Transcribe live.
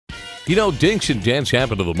You know, dinks and dents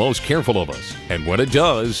happen to the most careful of us, and when it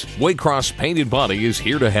does, Waycross Paint Body is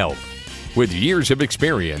here to help. With years of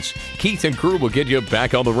experience, Keith and crew will get you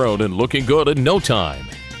back on the road and looking good in no time.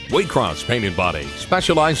 Waycross Paint Body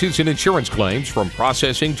specializes in insurance claims from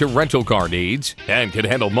processing to rental car needs and can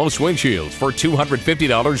handle most windshields for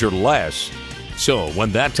 $250 or less. So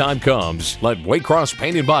when that time comes, let Waycross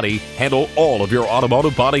Paint Body handle all of your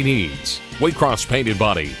automotive body needs. Waycross Paint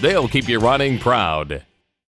Body, they'll keep you riding proud.